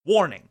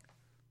Warning: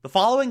 the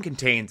following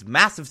contains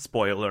massive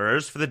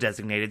spoilers for the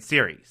designated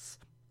series.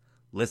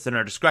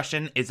 Listener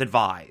discretion is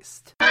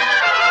advised.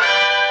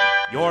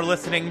 You're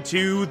listening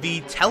to The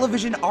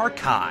Television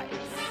Archive,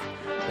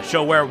 the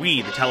show where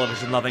we, the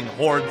television-loving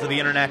hordes of the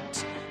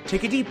internet,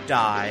 take a deep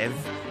dive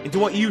into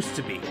what used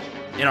to be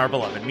in our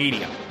beloved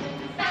medium.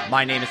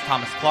 My name is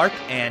Thomas Clark,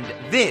 and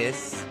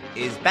this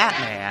is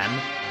Batman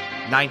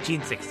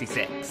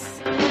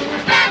 1966.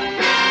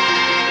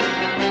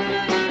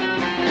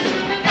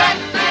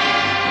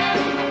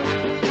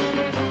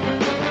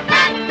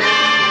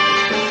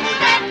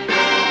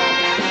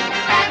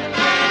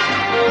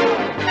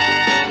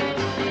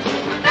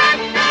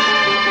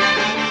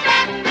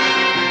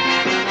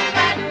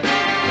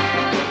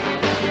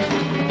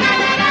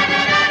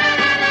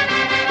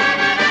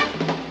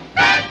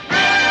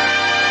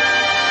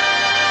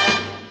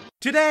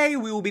 Today,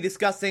 we will be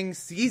discussing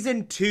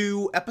Season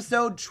 2,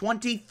 Episode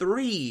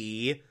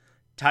 23,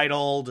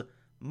 titled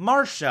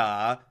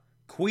Marsha,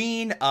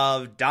 Queen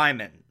of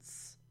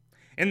Diamonds.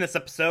 In this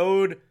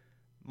episode,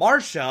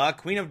 Marsha,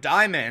 Queen of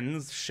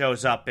Diamonds,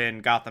 shows up in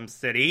Gotham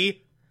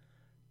City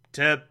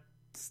to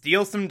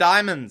steal some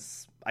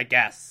diamonds, I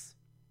guess.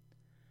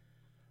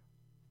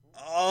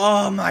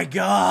 Oh my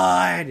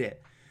god!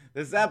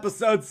 This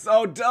episode's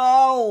so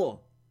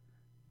dull!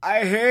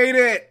 I hate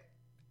it!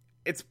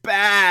 It's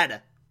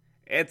bad!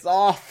 It's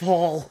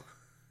awful.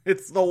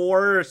 It's the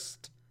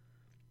worst.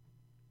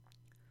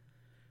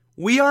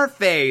 We are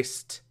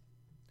faced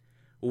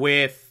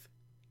with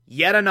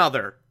yet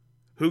another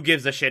who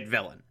gives a shit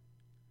villain.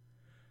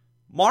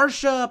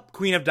 Marsha,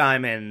 Queen of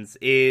Diamonds,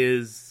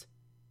 is,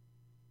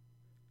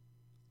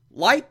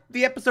 like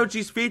the episode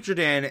she's featured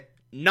in,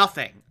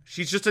 nothing.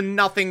 She's just a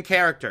nothing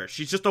character.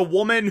 She's just a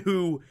woman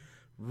who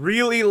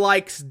really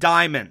likes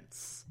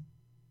diamonds.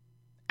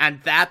 And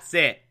that's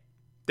it.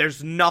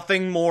 There's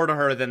nothing more to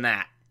her than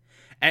that.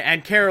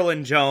 And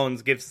Carolyn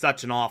Jones gives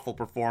such an awful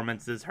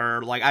performance as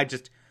her. Like, I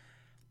just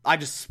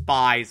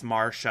despise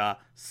Marsha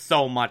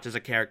so much as a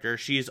character.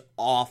 She's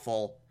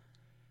awful.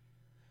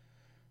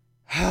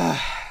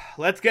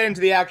 Let's get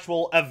into the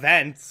actual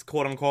events,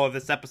 quote-unquote, of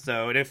this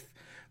episode, if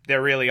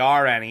there really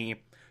are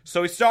any.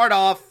 So we start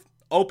off,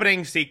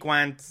 opening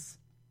sequence.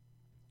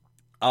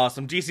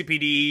 Some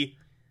GCPD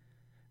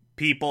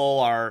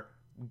people are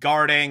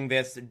guarding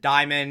this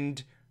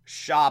diamond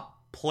shop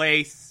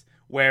place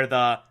where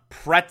the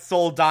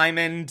pretzel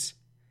diamond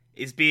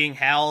is being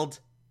held.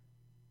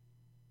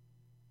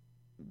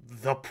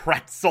 The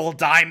pretzel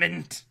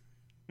diamond.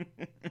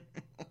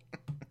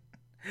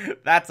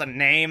 That's a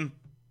name.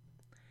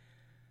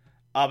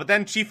 But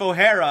then Chief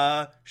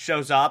O'Hara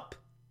shows up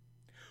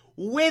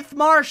with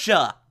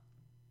Marsha.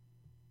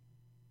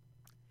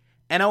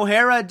 And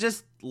O'Hara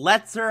just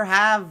lets her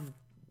have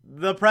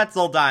the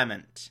pretzel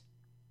diamond.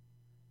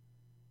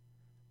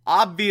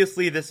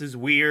 Obviously, this is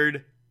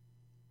weird.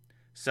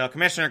 So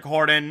Commissioner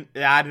Gordon,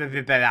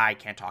 I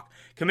can't talk.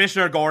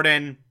 Commissioner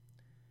Gordon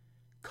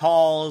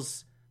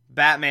calls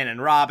Batman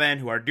and Robin,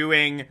 who are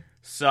doing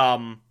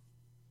some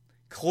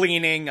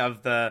cleaning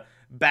of the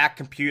Bat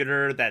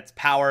computer that's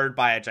powered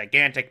by a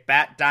gigantic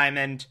Bat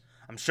diamond.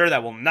 I'm sure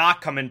that will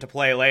not come into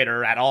play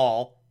later at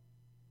all.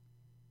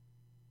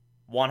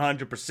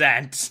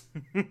 100%.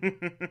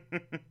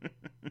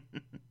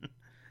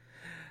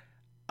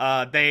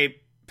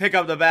 They pick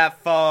up the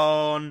Bat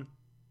phone.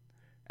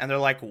 And they're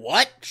like,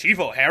 what? Chief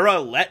O'Hara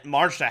let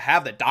Marsha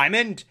have the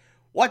diamond?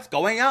 What's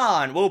going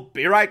on? We'll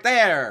be right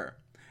there.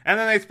 And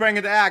then they spring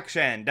into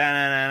action. And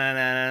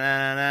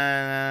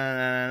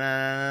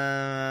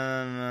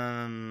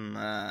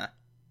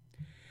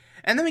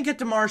then we get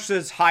to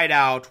Marsha's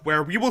hideout,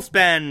 where we will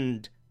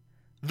spend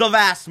the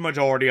vast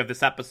majority of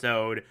this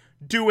episode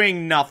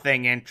doing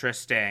nothing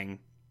interesting.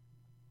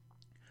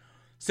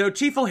 So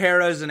Chief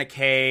O'Hara's in a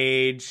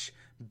cage,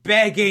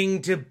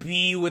 begging to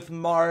be with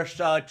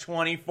Marsha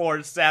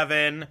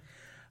 24/7.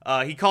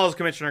 He calls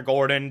Commissioner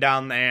Gordon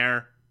down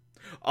there.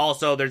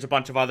 Also, there's a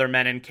bunch of other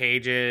men in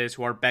cages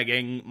who are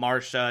begging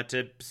Marsha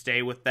to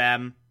stay with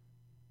them.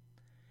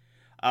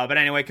 But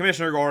anyway,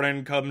 Commissioner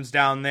Gordon comes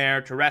down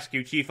there to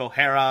rescue Chief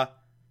O'Hara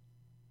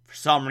for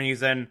some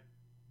reason.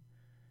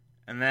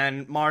 And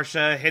then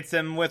Marsha hits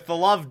him with the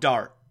love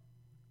dart.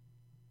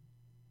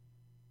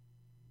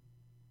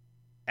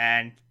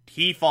 And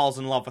he falls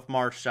in love with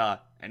Marsha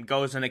and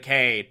goes in a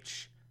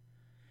cage.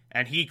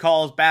 And he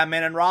calls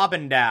Batman and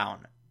Robin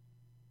down.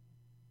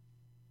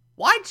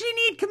 Why'd she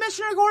need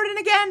Commissioner Gordon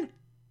again?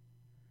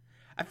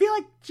 I feel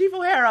like Chief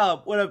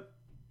O'Hara would have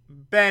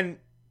been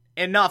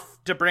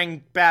enough to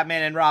bring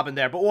Batman and Robin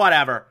there, but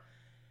whatever.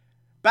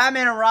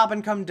 Batman and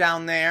Robin come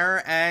down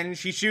there, and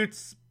she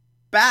shoots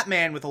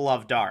Batman with a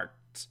love dart.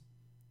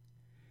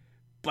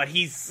 But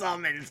he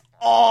summons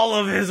all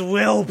of his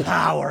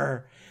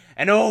willpower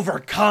and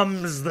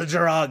overcomes the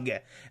drug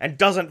and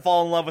doesn't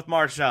fall in love with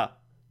Marsha.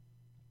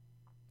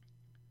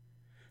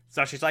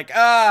 So she's like,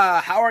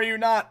 how are you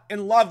not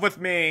in love with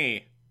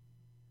me?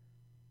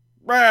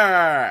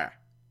 Brr.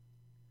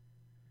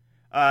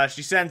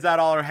 She sends out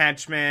all her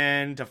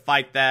henchmen to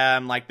fight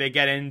them. Like, they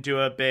get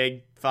into a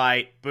big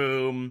fight,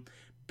 boom,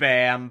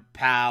 bam,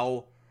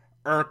 pow,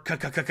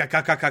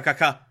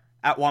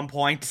 at one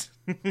point.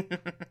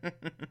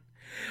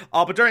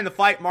 But during the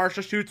fight,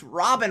 Marcia shoots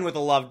Robin with a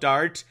love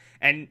dart,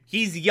 and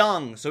he's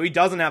young, so he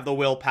doesn't have the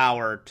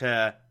willpower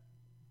to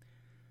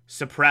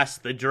suppress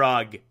the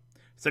drug.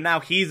 So now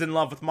he's in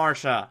love with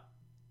Marcia.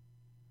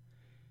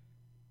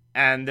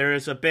 And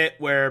there's a bit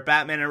where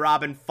Batman and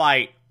Robin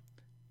fight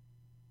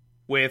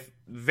with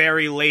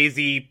very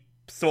lazy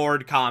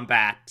sword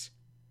combat.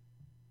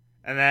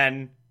 And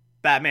then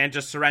Batman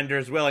just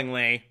surrenders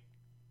willingly.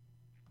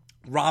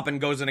 Robin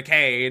goes in a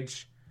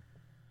cage.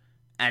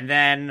 And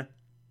then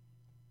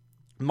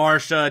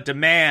Marcia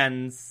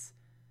demands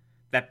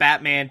that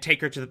Batman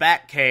take her to the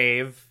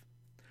Batcave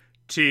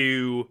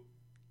to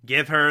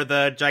give her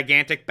the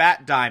gigantic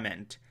bat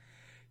diamond.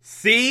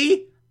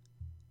 See?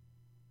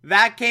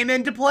 That came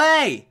into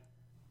play.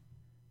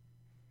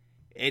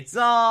 It's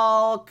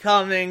all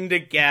coming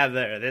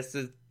together. This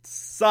is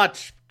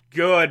such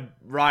good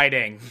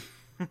writing.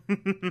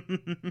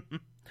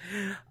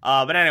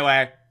 But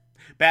anyway,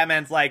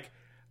 Batman's like,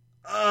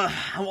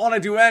 I want to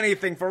do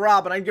anything for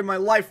Robin. I'd give my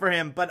life for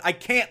him, but I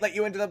can't let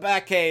you into the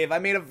Batcave. I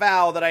made a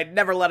vow that I'd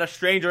never let a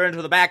stranger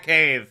into the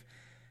Batcave.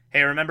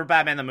 Hey, remember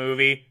Batman the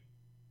movie?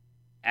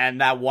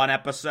 And that one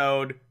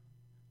episode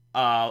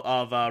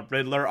of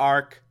Riddler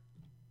arc?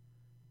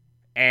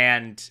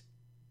 And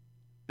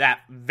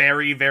that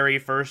very, very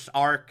first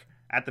arc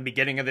at the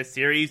beginning of this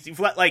series? You've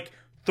let,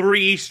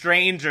 3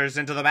 strangers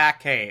into the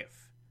Batcave.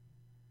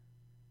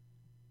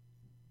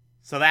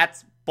 So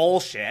that's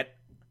bullshit.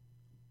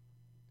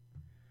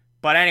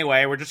 But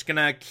anyway, we're just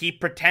gonna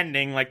keep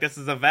pretending like this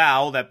is a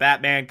vow that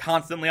Batman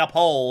constantly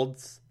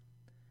upholds.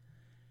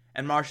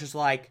 And Marcia's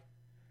like,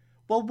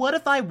 well, what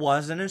if I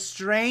wasn't a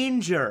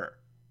stranger?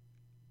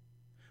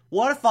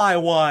 What if I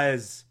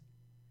was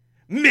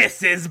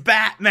Mrs.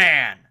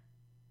 Batman?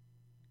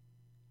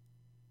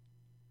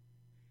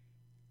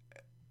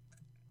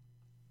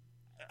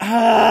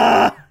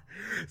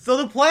 So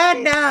the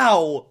plan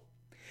now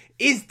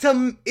is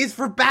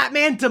for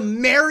Batman to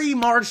marry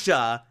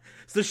Marcia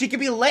so she can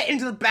be let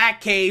into the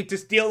Batcave to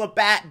steal the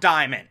Bat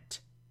Diamond.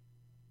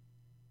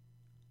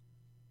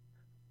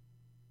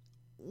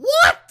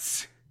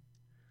 What?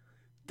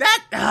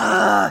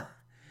 That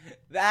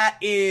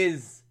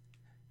is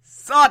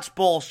such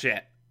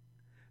bullshit.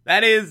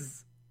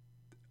 That's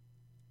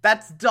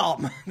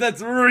dumb.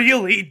 That's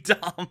really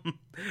dumb.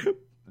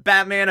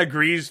 Batman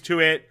agrees to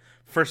it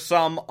for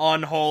some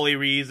unholy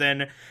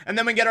reason. And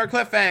then we get our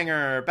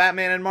cliffhanger.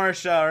 Batman and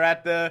Marcia are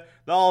at the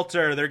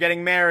altar. They're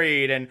getting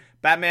married. And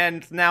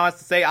Batman now has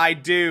to say, I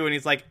do. And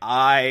he's like,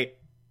 I.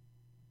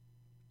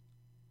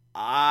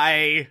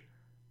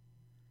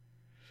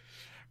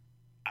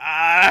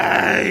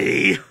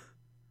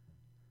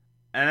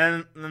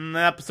 And then the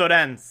episode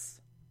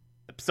ends.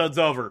 Episode's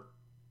over.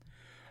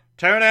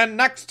 Tune in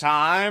next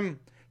time.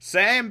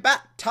 Same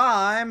bat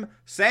time,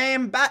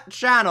 same bat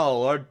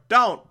channel, or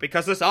don't,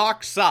 because this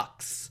arc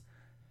sucks.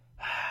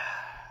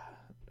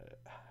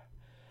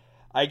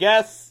 I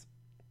guess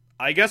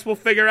we'll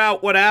figure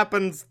out what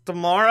happens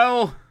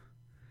tomorrow.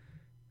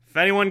 If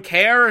anyone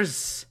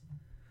cares.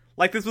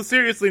 This was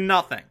seriously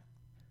nothing.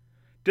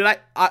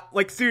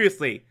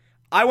 Seriously,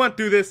 I went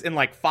through this in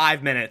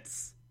 5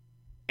 minutes,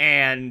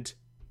 and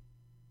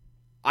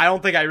I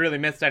don't think I really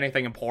missed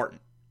anything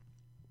important.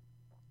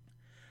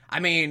 I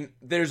mean,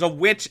 there's a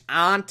witch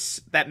aunt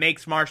that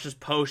makes Marcia's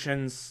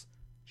potions.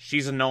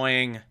 She's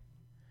annoying.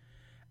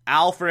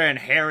 Alfred and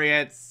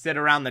Harriet sit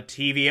around the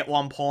TV at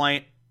one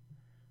point,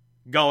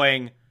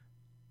 going,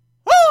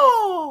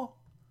 "Oh!"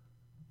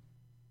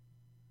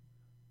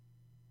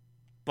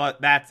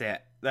 But that's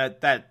it.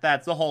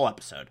 That's the whole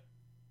episode.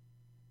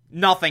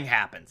 Nothing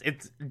happens.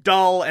 It's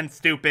dull and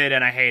stupid,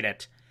 and I hate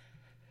it.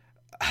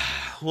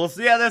 We'll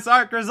see how this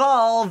arc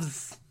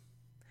resolves.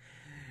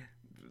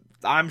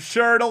 I'm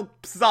sure it'll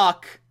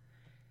suck.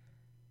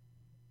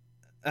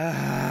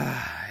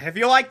 If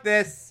you like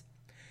this,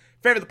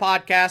 favorite the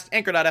podcast,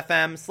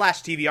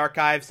 anchor.fm/TV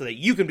archive, so that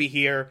you can be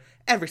here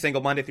every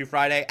single Monday through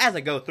Friday as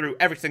I go through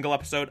every single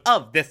episode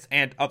of this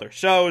and other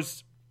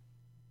shows.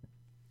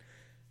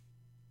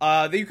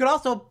 You could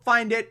also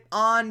find it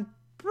on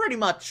pretty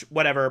much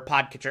whatever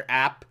podcatcher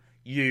app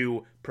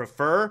you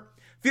prefer.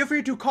 Feel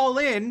free to call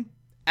in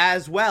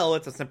as well.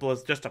 It's as simple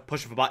as just a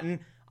push of a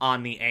button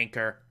on the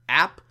Anchor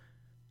app.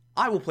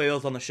 I will play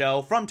those on the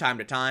show from time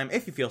to time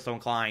if you feel so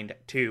inclined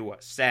to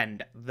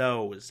send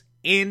those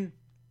in.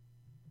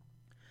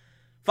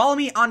 Follow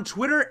me on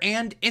Twitter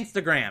and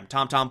Instagram,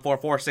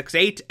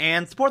 TomTom4468,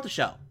 and support the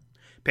show.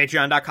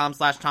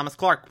 Patreon.com/Thomas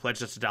Clark. Pledge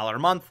just $1 a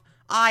month.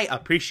 I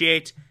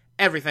appreciate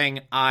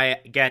everything I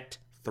get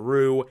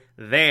through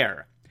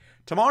there.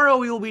 Tomorrow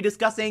we will be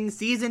discussing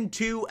Season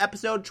 2,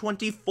 Episode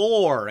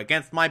 24,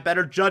 Against My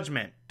Better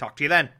Judgment. Talk to you then.